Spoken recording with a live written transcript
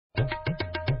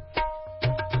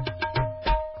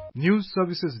News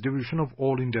Services Division of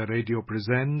All India Radio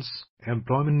presents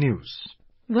Employment News.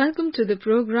 Welcome to the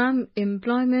program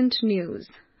Employment News.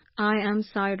 I am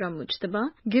Saira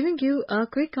Mujtaba, giving you a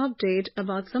quick update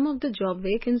about some of the job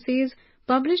vacancies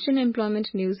published in Employment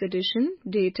News edition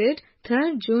dated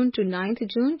 3rd June to 9th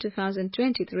June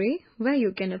 2023, where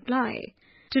you can apply.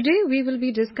 Today we will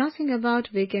be discussing about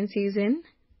vacancies in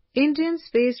Indian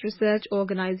Space Research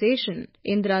Organisation,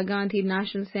 Indira Gandhi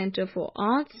National Centre for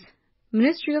Arts,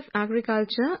 Ministry of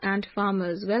Agriculture and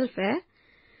Farmers Welfare,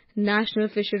 National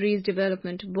Fisheries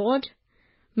Development Board,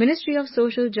 Ministry of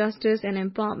Social Justice and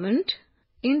Empowerment,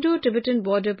 Indo-Tibetan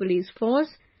Border Police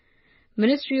Force,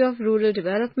 Ministry of Rural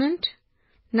Development,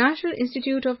 National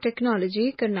Institute of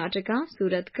Technology, Karnataka,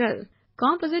 Surathkal,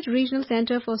 Composite Regional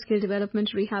Centre for Skill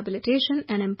Development, Rehabilitation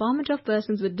and Empowerment of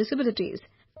Persons with Disabilities.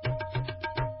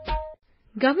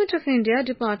 Government of India,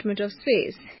 Department of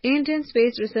Space, Indian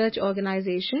Space Research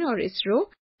Organisation or ISRO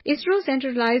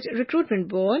Centralized Recruitment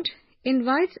Board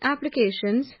invites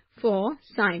applications for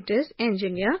scientist,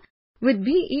 engineer with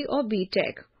BE or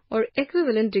BTech or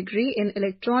equivalent degree in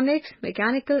electronics,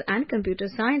 mechanical and computer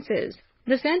sciences.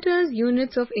 The centers,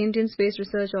 units of Indian Space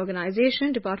Research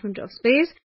Organisation, Department of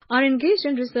Space are engaged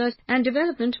in research and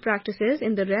development practices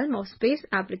in the realm of space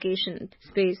application,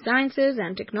 space sciences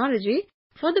and technology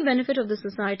for the benefit of the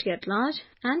society at large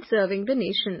and serving the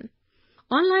nation.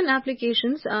 Online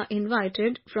applications are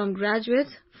invited from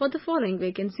graduates for the following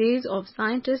vacancies of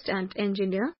scientist and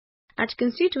engineer at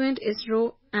constituent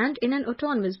ISRO and in an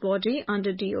autonomous body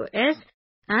under DOS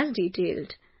as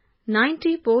detailed.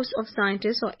 90 posts of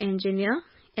scientist or engineer,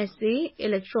 SE,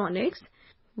 electronics,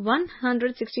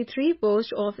 163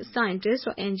 posts of scientist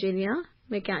or engineer,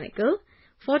 mechanical,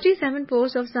 47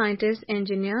 posts of scientist,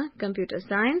 engineer, computer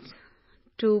science,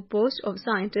 2 posts of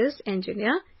scientist,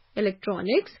 engineer,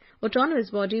 electronics, autonomous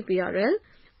body PRL,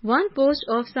 1 post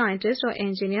of scientist or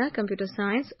engineer, computer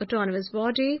science, autonomous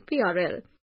body PRL.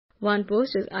 1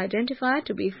 post is identified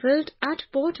to be filled at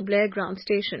Port Blair Ground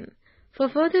Station. For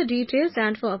further details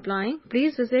and for applying,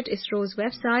 please visit ISRO's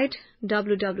website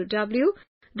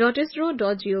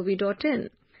www.isro.gov.in.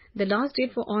 The last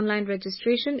date for online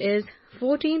registration is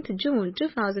 14th June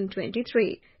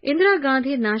 2023. Indira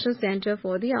Gandhi National Centre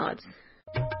for the Arts.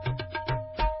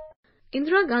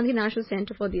 Indira Gandhi National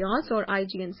Centre for the Arts or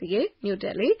IGNCA, New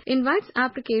Delhi, invites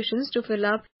applications to fill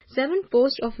up 7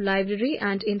 posts of library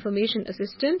and information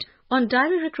assistant on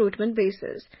direct recruitment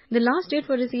basis. The last date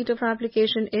for receipt of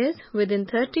application is within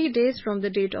 30 days from the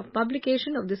date of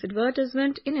publication of this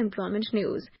advertisement in Employment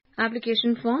News.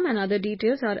 Application form and other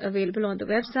details are available on the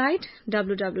website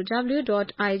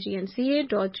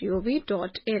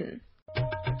www.ignca.gov.in.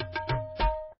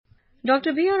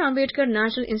 Dr. B.R. Ambedkar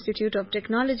National Institute of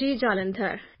Technology,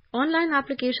 Jalandhar. Online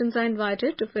applications are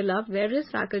invited to fill up various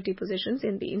faculty positions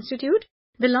in the institute.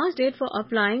 The last date for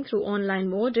applying through online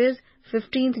mode is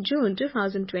 15th June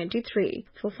 2023.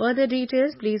 For further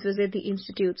details, please visit the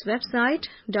institute's website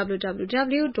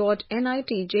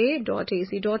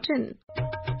www.nitj.ac.in.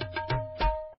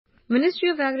 Ministry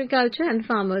of Agriculture and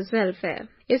Farmers Welfare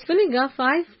is filling up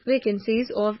 5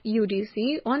 vacancies of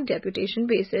UDC on deputation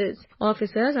basis.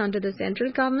 Officers under the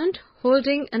central government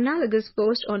holding analogous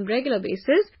post on regular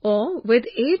basis or with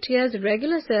 8 years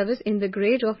regular service in the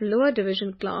grade of lower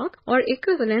division clerk or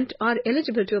equivalent are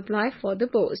eligible to apply for the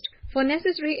post. For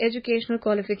necessary educational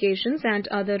qualifications and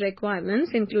other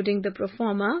requirements including the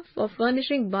proforma for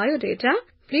furnishing biodata,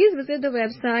 please visit the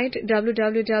website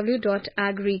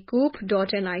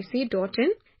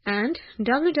www.agricoop.nic.in and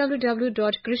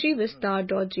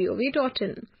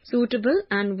www.krishivistar.gov.in. Suitable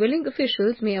and willing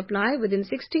officials may apply within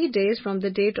 60 days from the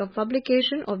date of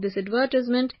publication of this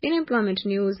advertisement in Employment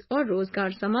News or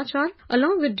Rozgar Samachar,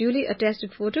 along with duly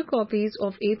attested photocopies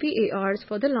of APARs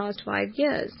for the last 5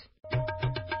 years.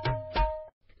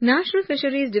 National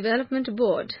Fisheries Development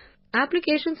Board.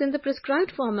 Applications in the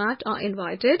prescribed format are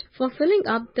invited for filling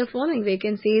up the following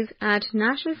vacancies at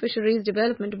National Fisheries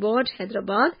Development Board,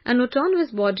 Hyderabad, an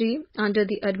autonomous body under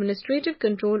the administrative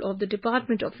control of the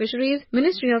Department of Fisheries,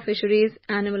 Ministry of Fisheries,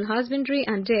 Animal Husbandry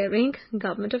and Dairying,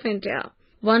 Government of India.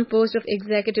 1 post of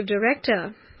Executive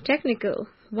Director, Technical.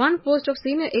 1 post of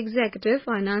Senior Executive,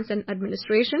 Finance and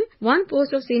Administration. 1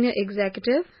 post of Senior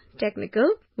Executive,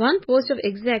 Technical. 1 post of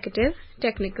Executive,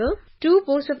 Technical. 2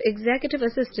 posts of Executive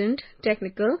Assistant,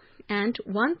 Technical, and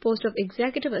 1 post of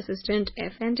Executive Assistant,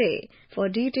 F&A. For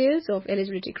details of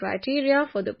eligibility criteria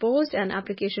for the post and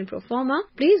application proforma,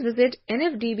 please visit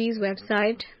NFDB's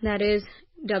website, that is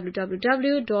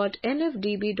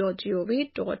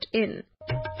www.nfdb.gov.in.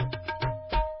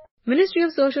 Ministry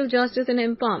of Social Justice and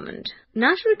Empowerment.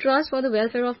 National Trust for the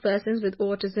Welfare of Persons with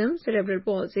Autism, Cerebral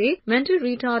Palsy, Mental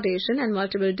Retardation and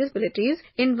Multiple Disabilities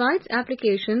invites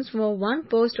applications for one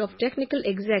post of Technical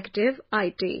Executive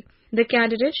IT. The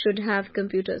candidate should have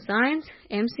computer science,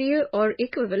 MCA or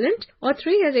equivalent, or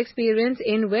 3 years experience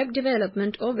in web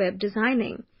development or web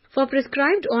designing. For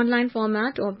prescribed online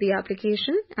format of the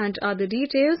application and other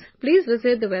details, please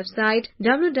visit the website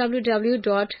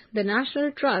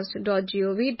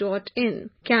www.thenationaltrust.gov.in.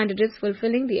 Candidates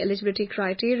fulfilling the eligibility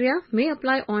criteria may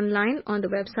apply online on the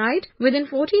website within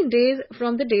 14 days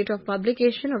from the date of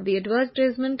publication of the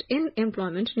advertisement in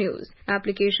Employment News.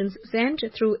 Applications sent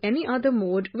through any other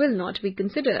mode will not be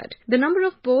considered. The number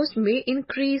of posts may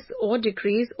increase or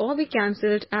decrease or be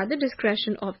cancelled at the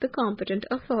discretion of the competent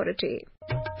authority.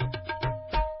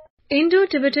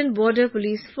 Indo-Tibetan Border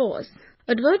Police Force.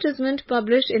 Advertisement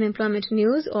published in Employment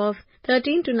News of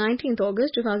 13 to 19th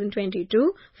August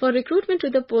 2022 for recruitment to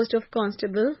the post of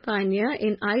Constable Pioneer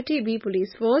in ITB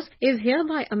Police Force is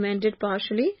hereby amended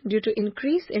partially due to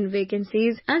increase in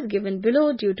vacancies as given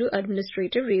below due to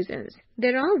administrative reasons.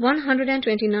 There are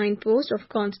 129 posts of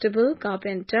Constable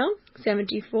Carpenter,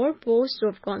 74 posts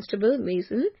of Constable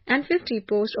Mason and 50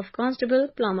 posts of Constable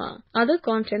Plumber. Other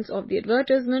contents of the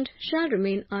advertisement shall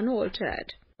remain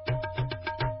unaltered.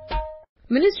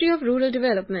 Ministry of Rural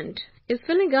Development is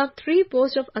filling up 3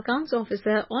 posts of Accounts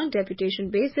Officer on deputation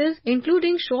basis,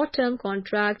 including short-term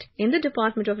contract in the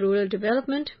Department of Rural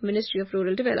Development, Ministry of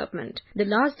Rural Development. The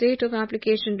last date of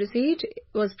application receipt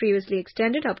was previously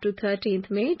extended up to 13th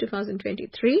May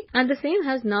 2023 and the same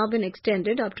has now been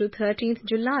extended up to 13th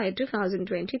July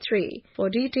 2023. For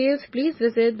details, please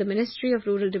visit the Ministry of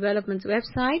Rural Development's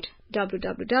website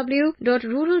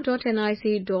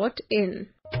www.rural.nic.in.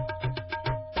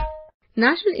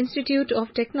 National Institute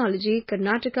of Technology,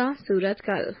 Karnataka,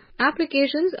 Surathkal.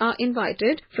 Applications are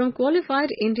invited from qualified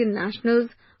Indian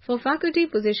nationals for faculty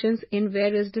positions in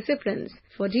various disciplines.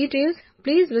 For details,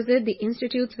 please visit the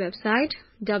Institute's website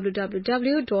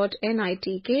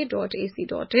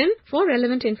www.nitk.ac.in for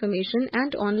relevant information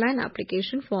and online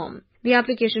application form. The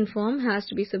application form has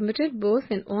to be submitted both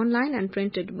in online and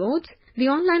printed modes. The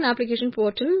online application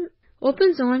portal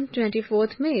opens on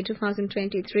 24th May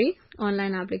 2023.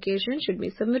 Online application should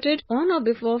be submitted on or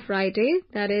before Friday,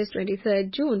 that is 23rd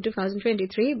June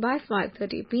 2023 by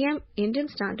 5:30 p.m. Indian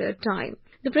Standard Time.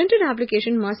 The printed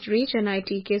application must reach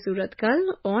NITK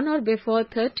Surathkal on or before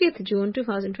 30th June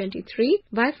 2023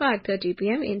 by 5:30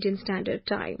 p.m. Indian Standard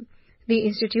Time. The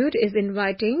institute is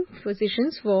inviting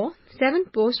positions for 7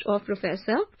 posts of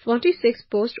professor, 46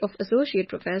 posts of associate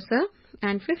professor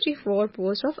and 54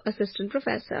 posts of assistant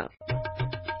professor.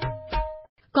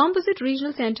 Composite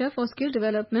Regional Centre for Skill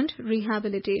Development,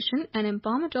 Rehabilitation and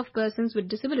Empowerment of Persons with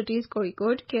Disabilities,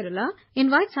 Kozhikode, Kerala,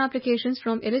 invites applications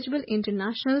from eligible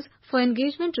internationals for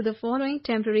engagement to the following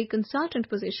temporary consultant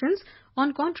positions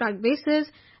on contract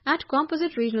basis at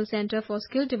Composite Regional Centre for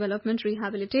Skill Development,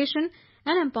 Rehabilitation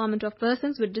and Empowerment of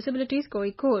Persons with Disabilities,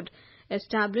 Kozhikode,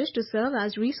 established to serve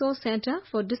as resource centre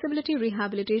for disability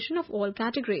rehabilitation of all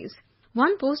categories.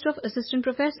 1 post of Assistant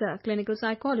Professor, Clinical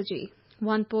Psychology,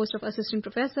 1 post of Assistant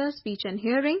Professor, Speech and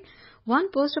Hearing, 1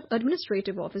 post of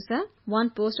Administrative Officer, 1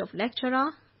 post of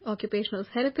Lecturer, Occupational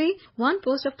Therapy, 1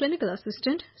 post of Clinical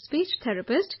Assistant, Speech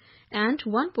Therapist and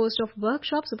 1 post of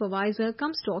Workshop Supervisor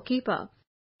cum Storekeeper.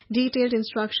 Detailed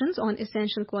instructions on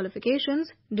essential qualifications,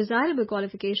 desirable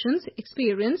qualifications,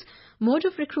 experience, mode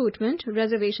of recruitment,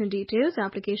 reservation details,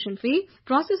 application fee,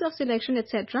 process of selection,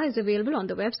 etc. is available on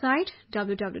the website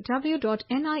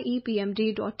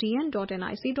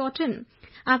www.niepmd.tn.nic.in.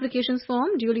 Applications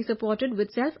form duly supported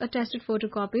with self-attested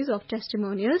photocopies of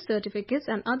testimonials, certificates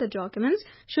and other documents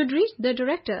should reach the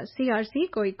Director, CRC,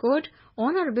 Kozhikode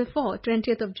on or before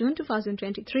 20th of June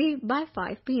 2023 by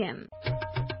 5 p.m.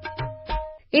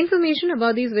 Information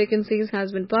about these vacancies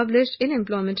has been published in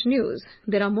Employment News.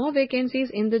 There are more vacancies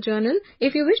in the journal.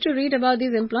 If you wish to read about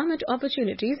these employment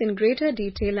opportunities in greater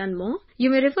detail and more, you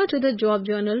may refer to the job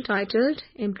journal titled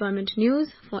Employment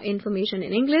News for information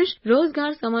in English,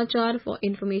 Rozgar Samachar for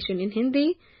information in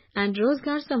Hindi, and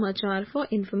Rozgar Samachar for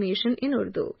information in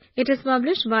Urdu. It is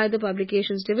published by the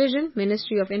Publications Division,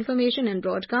 Ministry of Information and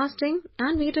Broadcasting,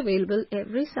 and made available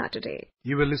every Saturday.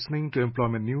 You were listening to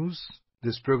Employment News.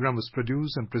 This program was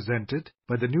produced and presented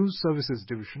by the News Services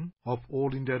Division of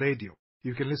All India Radio.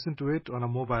 You can listen to it on a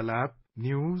mobile app,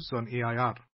 News on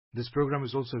AIR. This program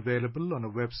is also available on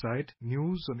our website,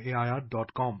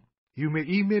 newsonair.com. You may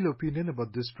email your opinion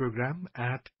about this program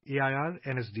at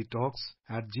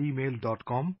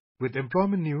airnsdtalks@gmail.com with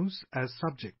Employment News as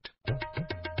subject.